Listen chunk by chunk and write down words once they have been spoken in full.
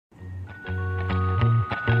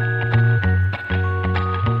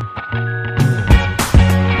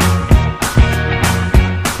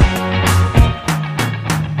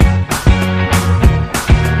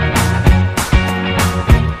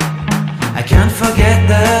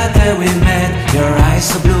day we met. Your eyes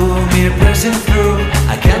so blue, me piercing through.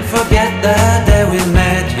 I can't forget the day we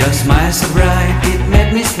met. Your smile so bright, it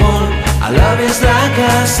made me swoon. Our love is like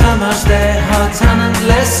a summer's day, hot and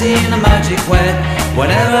endless in a magic way.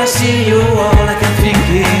 Whenever I see you, all I can think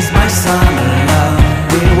is my summer love.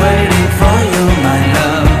 Been waiting for you, my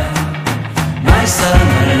love. My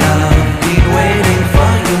summer love. Been waiting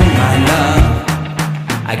for you, my love.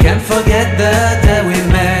 I can't forget the day we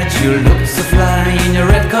met. You looked so fly in your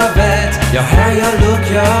red Corvette. Your hair, your look,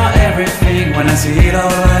 your everything. When I see it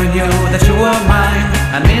all, I knew that you were mine.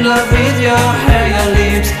 I'm in love with your hair, your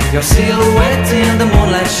lips, your silhouette in the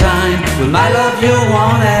moonlight shine. With my love you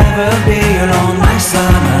won't ever be alone. My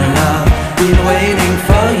summer love, been waiting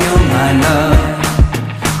for you, my love.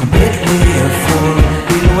 Completely a fool,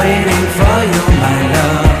 been waiting for you, my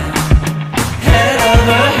love. Head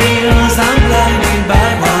over heels, I'm blinded by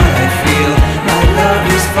what I feel. My love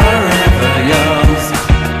is forever yours.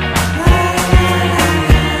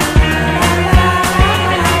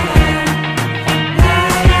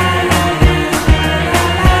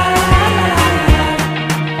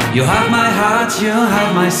 You have my heart, you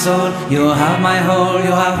have my soul, you have my whole,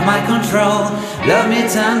 you have my control. Love me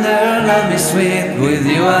tender, love me sweet. With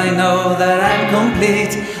you I know that I'm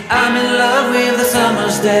complete. I'm in love with the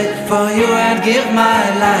summer's day. For you I'd give my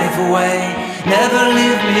life away. Never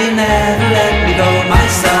leave me, never let me go. My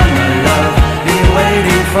summer love, been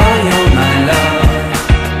waiting for you, my love.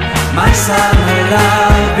 My summer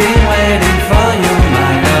love, been waiting for you,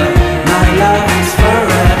 my love. My love is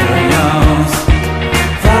forever yours.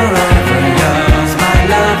 Forever yours, my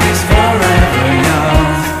love is forever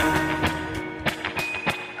yours.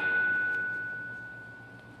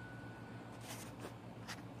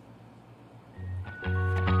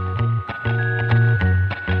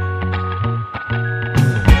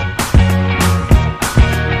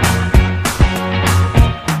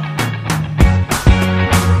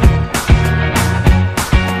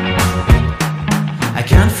 I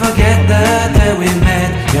can't forget the day we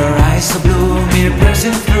met. Your eyes so blue, me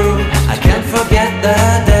piercing through. I can't forget the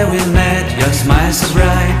day we met. Your smile so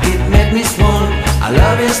bright, it made me swoon. Our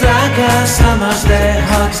love is like a summer's day,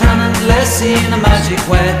 hot and endless in a magic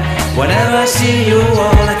way. Whenever I see you,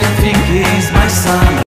 all I can think is my summer.